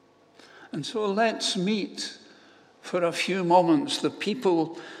And so let's meet for a few moments the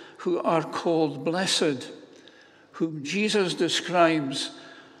people who are called blessed, whom Jesus describes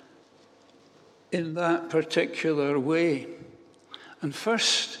in that particular way. And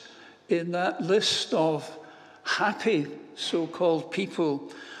first, in that list of happy so-called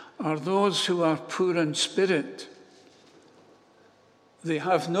people are those who are poor in spirit. They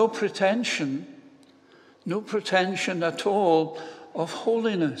have no pretension at all of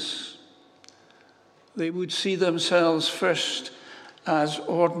holiness. They would see themselves first as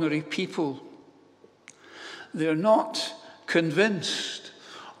ordinary people. They're not convinced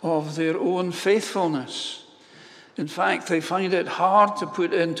of their own faithfulness. In fact, they find it hard to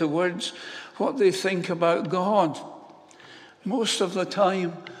put into words what they think about God. Most of the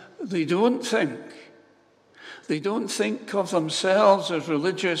time, they don't think. They don't think of themselves as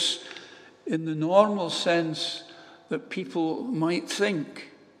religious in the normal sense that people might think.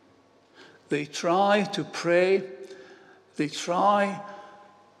 They try to pray, they try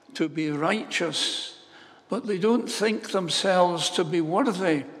to be righteous, but they don't think themselves to be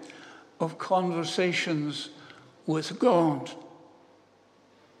worthy of conversations with God.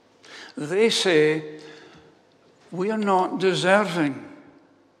 They say, we are not deserving.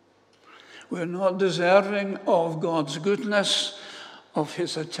 We're not deserving of God's goodness, of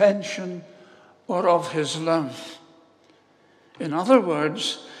his attention, or of his love. In other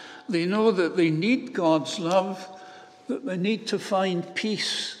words, they know that they need God's love, that they need to find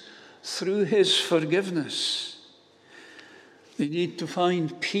peace through his forgiveness. They need to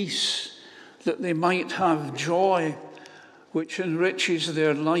find peace that they might have joy which enriches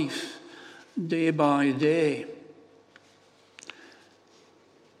their life day by day.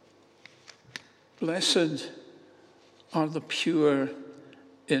 Blessed are the pure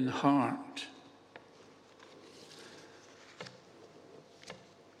in heart.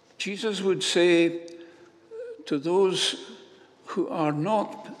 Jesus would say to those who are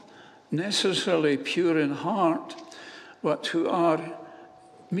not necessarily pure in heart, but who are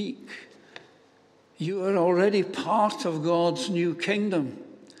meek, you are already part of God's new kingdom.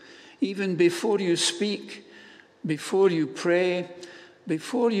 Even before you speak, before you pray,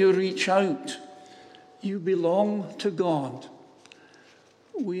 before you reach out, you belong to God.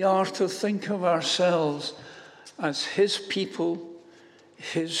 We are to think of ourselves as his people,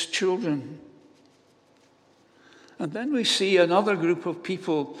 his children. And then we see another group of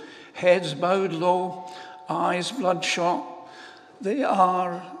people, heads bowed low, eyes bloodshot. They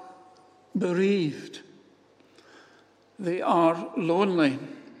are bereaved. They are lonely.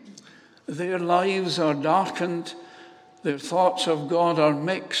 Their lives are darkened. Their thoughts of God are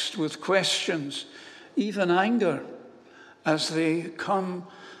mixed with questions, even anger, as they come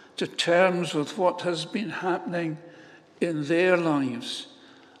to terms with what has been happening in their lives.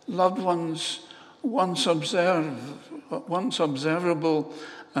 Loved ones once observable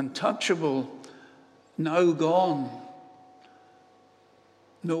and touchable, now gone.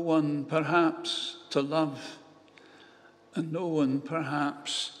 No one perhaps to love, and no one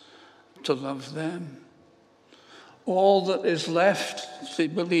perhaps to love them. All that is left, they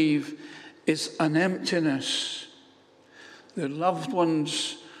believe, is an emptiness. Their loved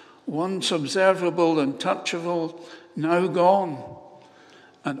ones, once observable and touchable, now gone.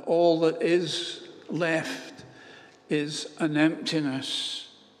 And all that is left is an emptiness,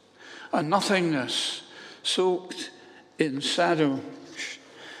 a nothingness soaked in shadow.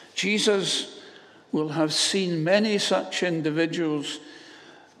 Jesus will have seen many such individuals,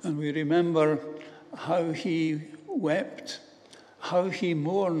 and we remember how he wept, how he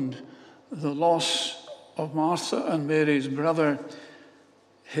mourned the loss of Martha and Mary's brother,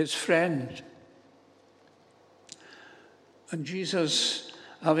 his friend. And Jesus,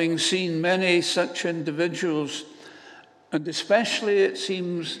 having seen many such individuals, and especially, it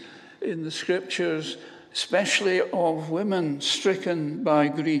seems, in the scriptures, especially of women stricken by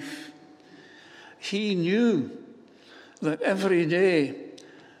grief, he knew that every day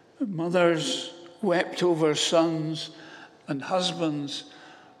mothers wept over sons and husbands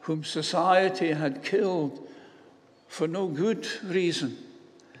whom society had killed for no good reason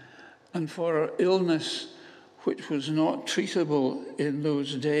and for illness which was not treatable in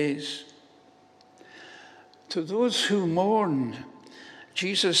those days. To those who mourned,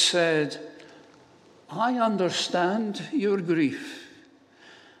 Jesus said, I understand your grief.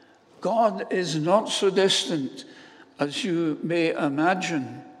 God is not so distant as you may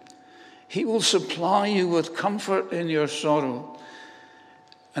imagine. He will supply you with comfort in your sorrow.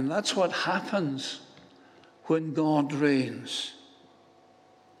 And that's what happens when God reigns.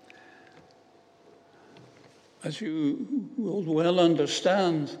 As you will well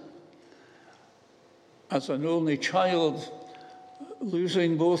understand, as an only child,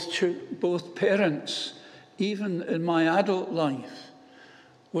 losing both parents, even in my adult life,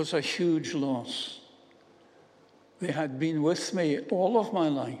 was a huge loss. They had been with me all of my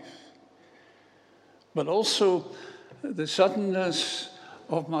life. But also the suddenness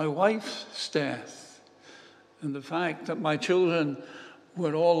of my wife's death and the fact that my children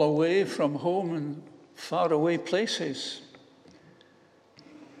were all away from home in faraway places.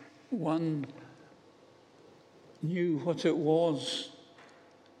 One knew what it was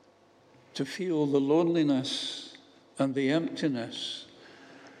to feel the loneliness and the emptiness.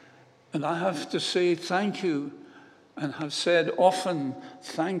 And I have to say thank you, and have said often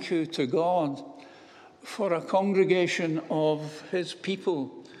thank you to God for a congregation of his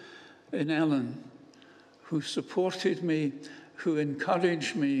people in Ellen who supported me, who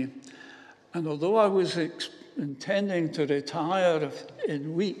encouraged me. And although I was intending to retire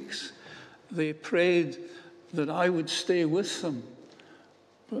in weeks, they prayed that I would stay with them.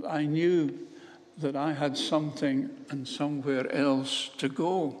 But I knew that I had something and somewhere else to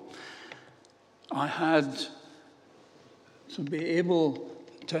go. I had to be able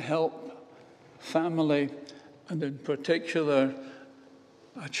to help family, and in particular,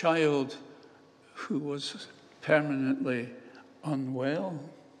 a child who was permanently unwell.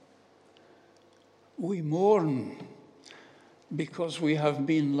 We mourn because we have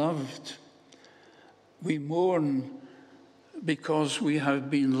been loved. We mourn because we have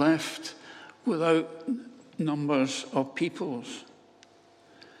been left without numbers of peoples.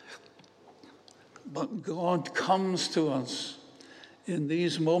 But God comes to us in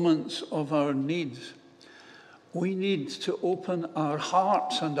these moments of our need. We need to open our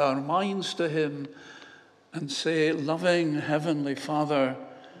hearts and our minds to him and say, loving Heavenly Father,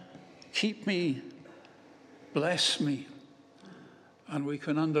 keep me, bless me. And we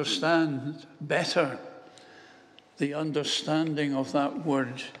can understand better the understanding of that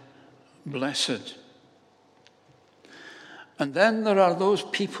word, blessed. And then there are those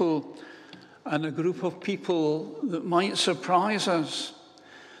people and a group of people that might surprise us.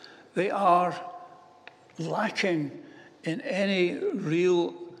 They are lacking in any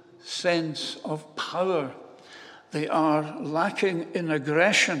real sense of power. They are lacking in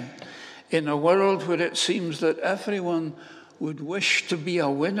aggression in a world where it seems that everyone would wish to be a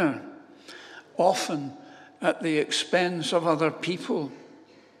winner, often at the expense of other people.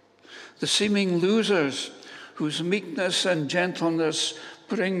 The seeming losers whose meekness and gentleness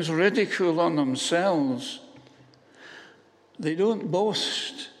brings ridicule on themselves. They don't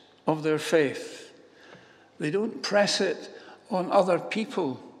boast of their faith. They don't press it on other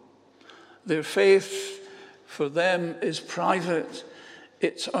people. Their faith for them is private.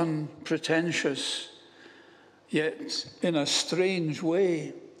 It's unpretentious. Yet in a strange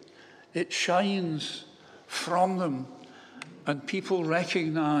way, it shines from them, and people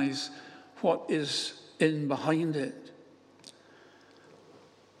recognize what is in behind it.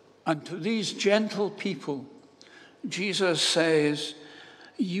 And to these gentle people, Jesus says,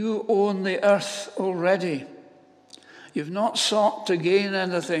 you own the earth already. You've not sought to gain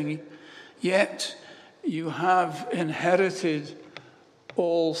anything, yet you have inherited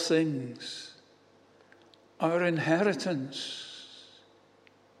all things. Our inheritance,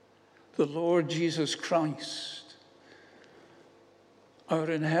 the Lord Jesus Christ. Our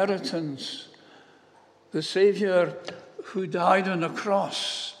inheritance, the Savior who died on a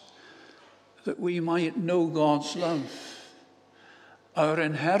cross, that we might know God's love. Our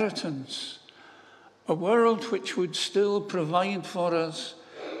inheritance, a world which would still provide for us,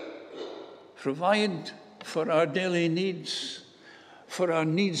 provide for our daily needs, for our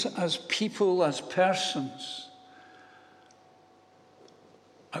needs as people, as persons.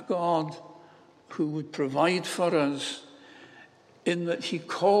 A God who would provide for us in that he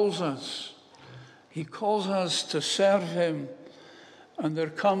calls us. He calls us to serve him. And there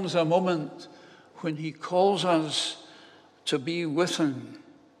comes a moment when he calls us to be with him.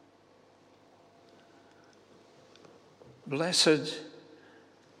 Blessed,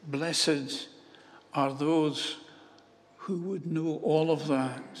 blessed are those who would know all of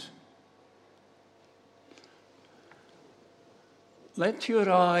that. Let your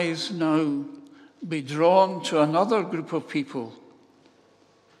eyes now be drawn to another group of people.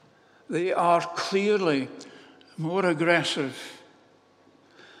 They are clearly more aggressive.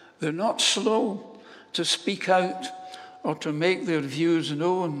 They're not slow to speak out or to make their views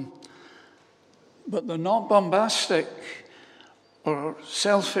known, but they're not bombastic or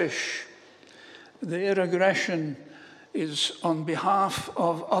selfish. Their aggression is on behalf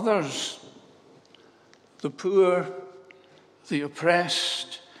of others, the poor, the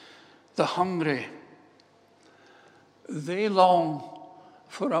oppressed, the hungry. They long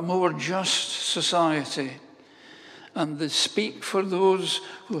for a more just society, and they speak for those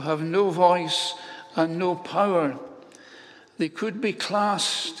who have no voice and no power. They could be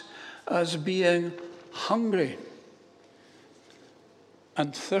classed as being hungry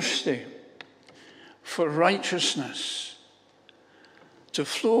and thirsty for righteousness, to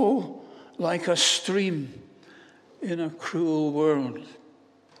flow like a stream in a cruel world.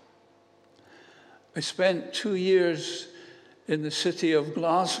 I spent 2 years in the city of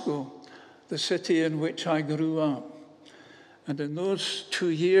Glasgow, the city in which I grew up. And in those 2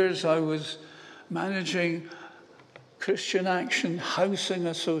 years, I was managing Christian Action Housing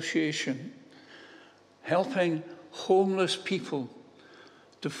Association, helping homeless people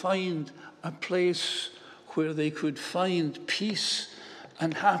to find a place where they could find peace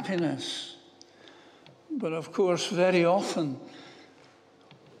and happiness. But of course, very often,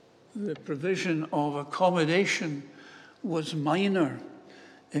 the provision of accommodation was minor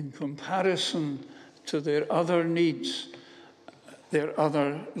in comparison to their other needs, their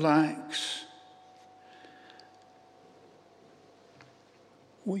other lacks.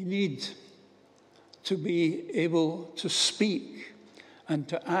 We need to be able to speak and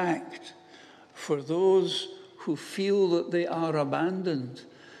to act for those who feel that they are abandoned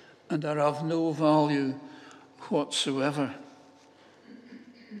and are of no value whatsoever.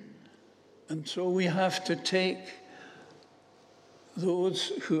 And so we have to take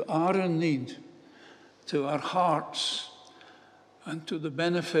those who are in need to our hearts and to the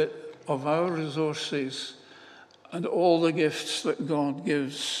benefit of our resources and all the gifts that God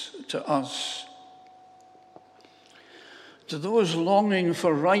gives to us. To those longing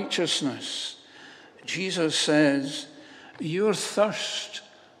for righteousness, Jesus says, your thirst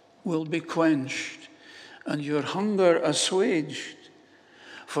will be quenched and your hunger assuaged,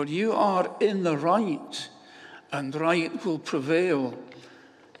 for you are in the right, and right will prevail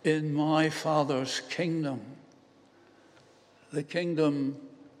in my Father's kingdom, the kingdom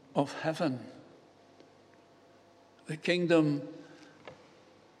of heaven, the kingdom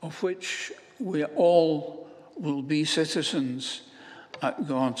of which we all will be citizens at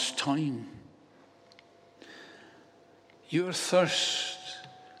God's time. Your thirst,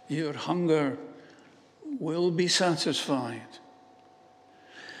 your hunger will be satisfied.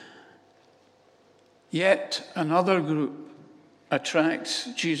 Yet another group attracts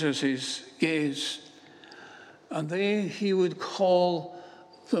Jesus' gaze, and they he would call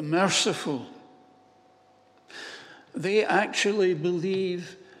the merciful. They actually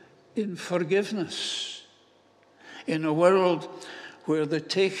believe in forgiveness in a world where the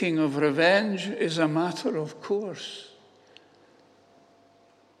taking of revenge is a matter of course.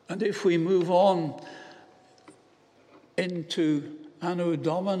 And if we move on into Anno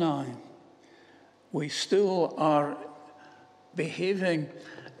Domini, we still are behaving,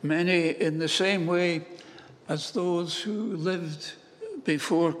 many in the same way as those who lived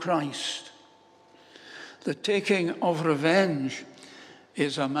before Christ. The taking of revenge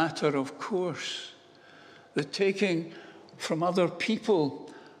is a matter of course. The taking from other people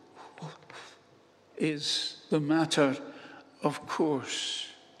is the matter of course.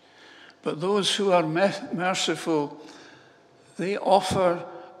 But those who are merciful, they offer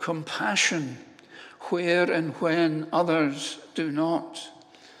compassion where and when others do not.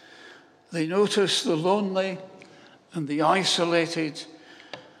 They notice the lonely and the isolated,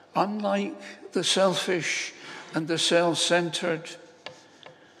 unlike the selfish and the self-centered.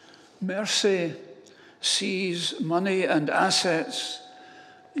 Mercy sees money and assets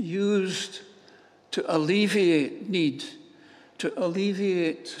used to alleviate need, to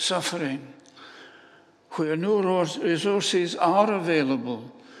alleviate suffering. Where no resources are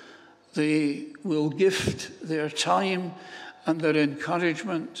available, they will gift their time and their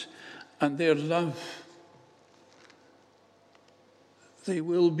encouragement and their love. They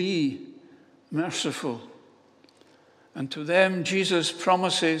will be merciful. And to them, Jesus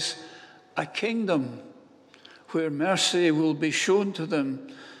promises a kingdom where mercy will be shown to them,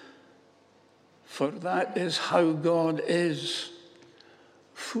 for that is how God is,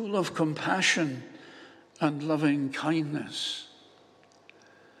 full of compassion and loving kindness.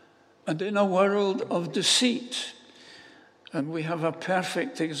 And in a world of deceit, and we have a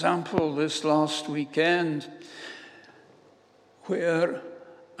perfect example this last weekend, where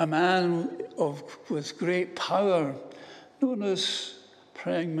a man with great power, known as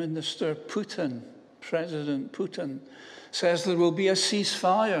Prime Minister Putin, President Putin, says there will be a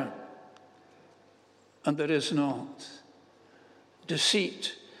ceasefire, and there is not.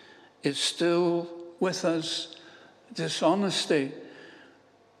 Deceit is still with us. Dishonesty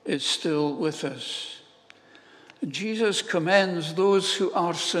is still with us. Jesus commends those who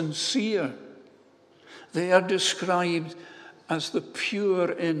are sincere. They are described as the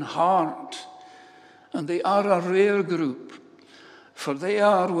pure in heart, and they are a rare group, for they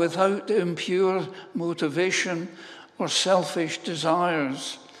are without impure motivation or selfish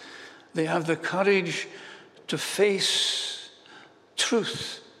desires. They have the courage to face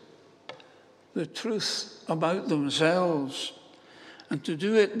truth, the truth about themselves, and to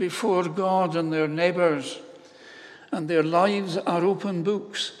do it before God and their neighbours. And their lives are open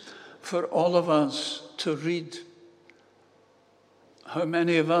books for all of us to read. How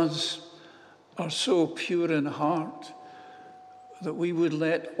many of us are so pure in heart that we would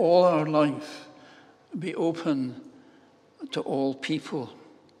let all our life be open to all people?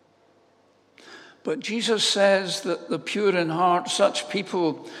 But Jesus says that the pure in heart, such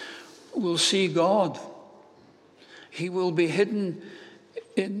people will see God. He will be hidden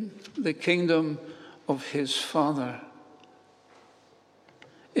in the kingdom of his Father.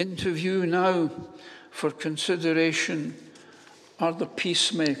 Into view now for consideration are the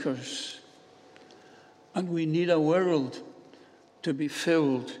peacemakers. And we need a world to be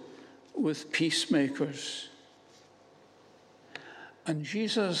filled with peacemakers. And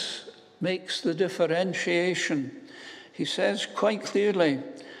Jesus makes the differentiation. He says quite clearly,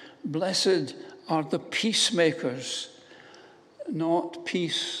 blessed are the peacemakers, not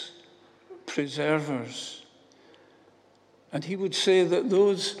peace preservers. And he would say that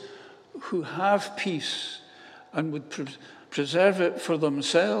those who have peace and would preserve it for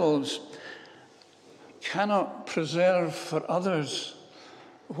themselves cannot preserve for others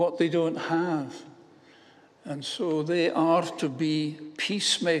what they don't have. And so they are to be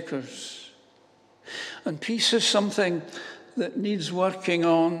peacemakers. And peace is something that needs working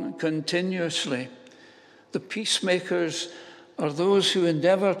on continuously. The peacemakers are those who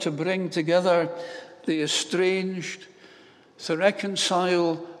endeavour to bring together the estranged, to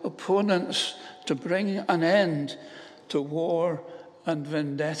reconcile opponents, to bring an end to war and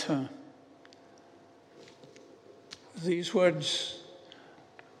vendetta. These words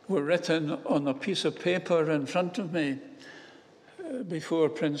were written on a piece of paper in front of me before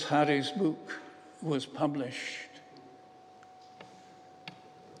Prince Harry's book was published.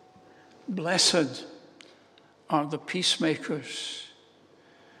 Blessed are the peacemakers,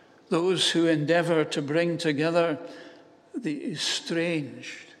 those who endeavour to bring together the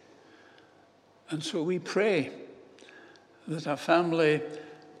estranged. And so we pray that a family,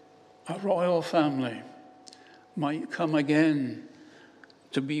 a royal family, might come again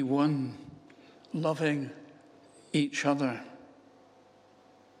to be one, loving each other.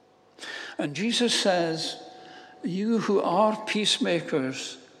 And Jesus says, you who are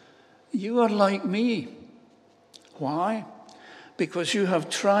peacemakers, you are like me. Why? Because you have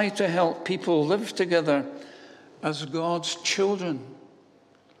tried to help people live together as God's children.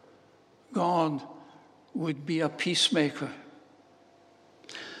 God would be a peacemaker.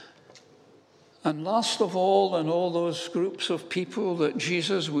 And last of all, in all those groups of people that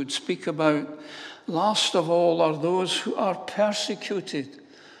Jesus would speak about, last of all are those who are persecuted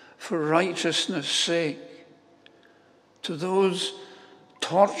for righteousness' sake. To those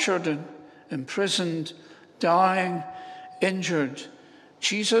tortured and imprisoned, dying, injured,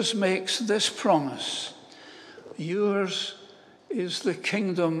 Jesus makes this promise: yours is the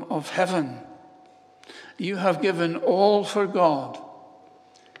kingdom of heaven. You have given all for God.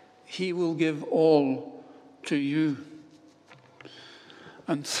 He will give all to you.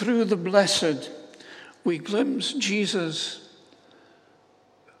 And through the blessed, we glimpse Jesus,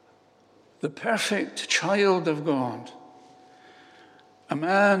 the perfect child of God, a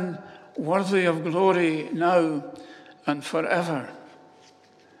man worthy of glory now and forever.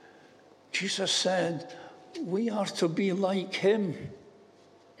 Jesus said, we are to be like him.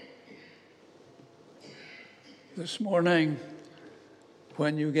 This morning,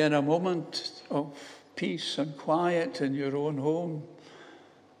 when you get a moment of peace and quiet in your own home,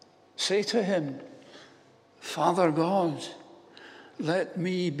 say to him, Father God, let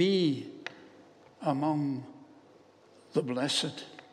me be among the blessed.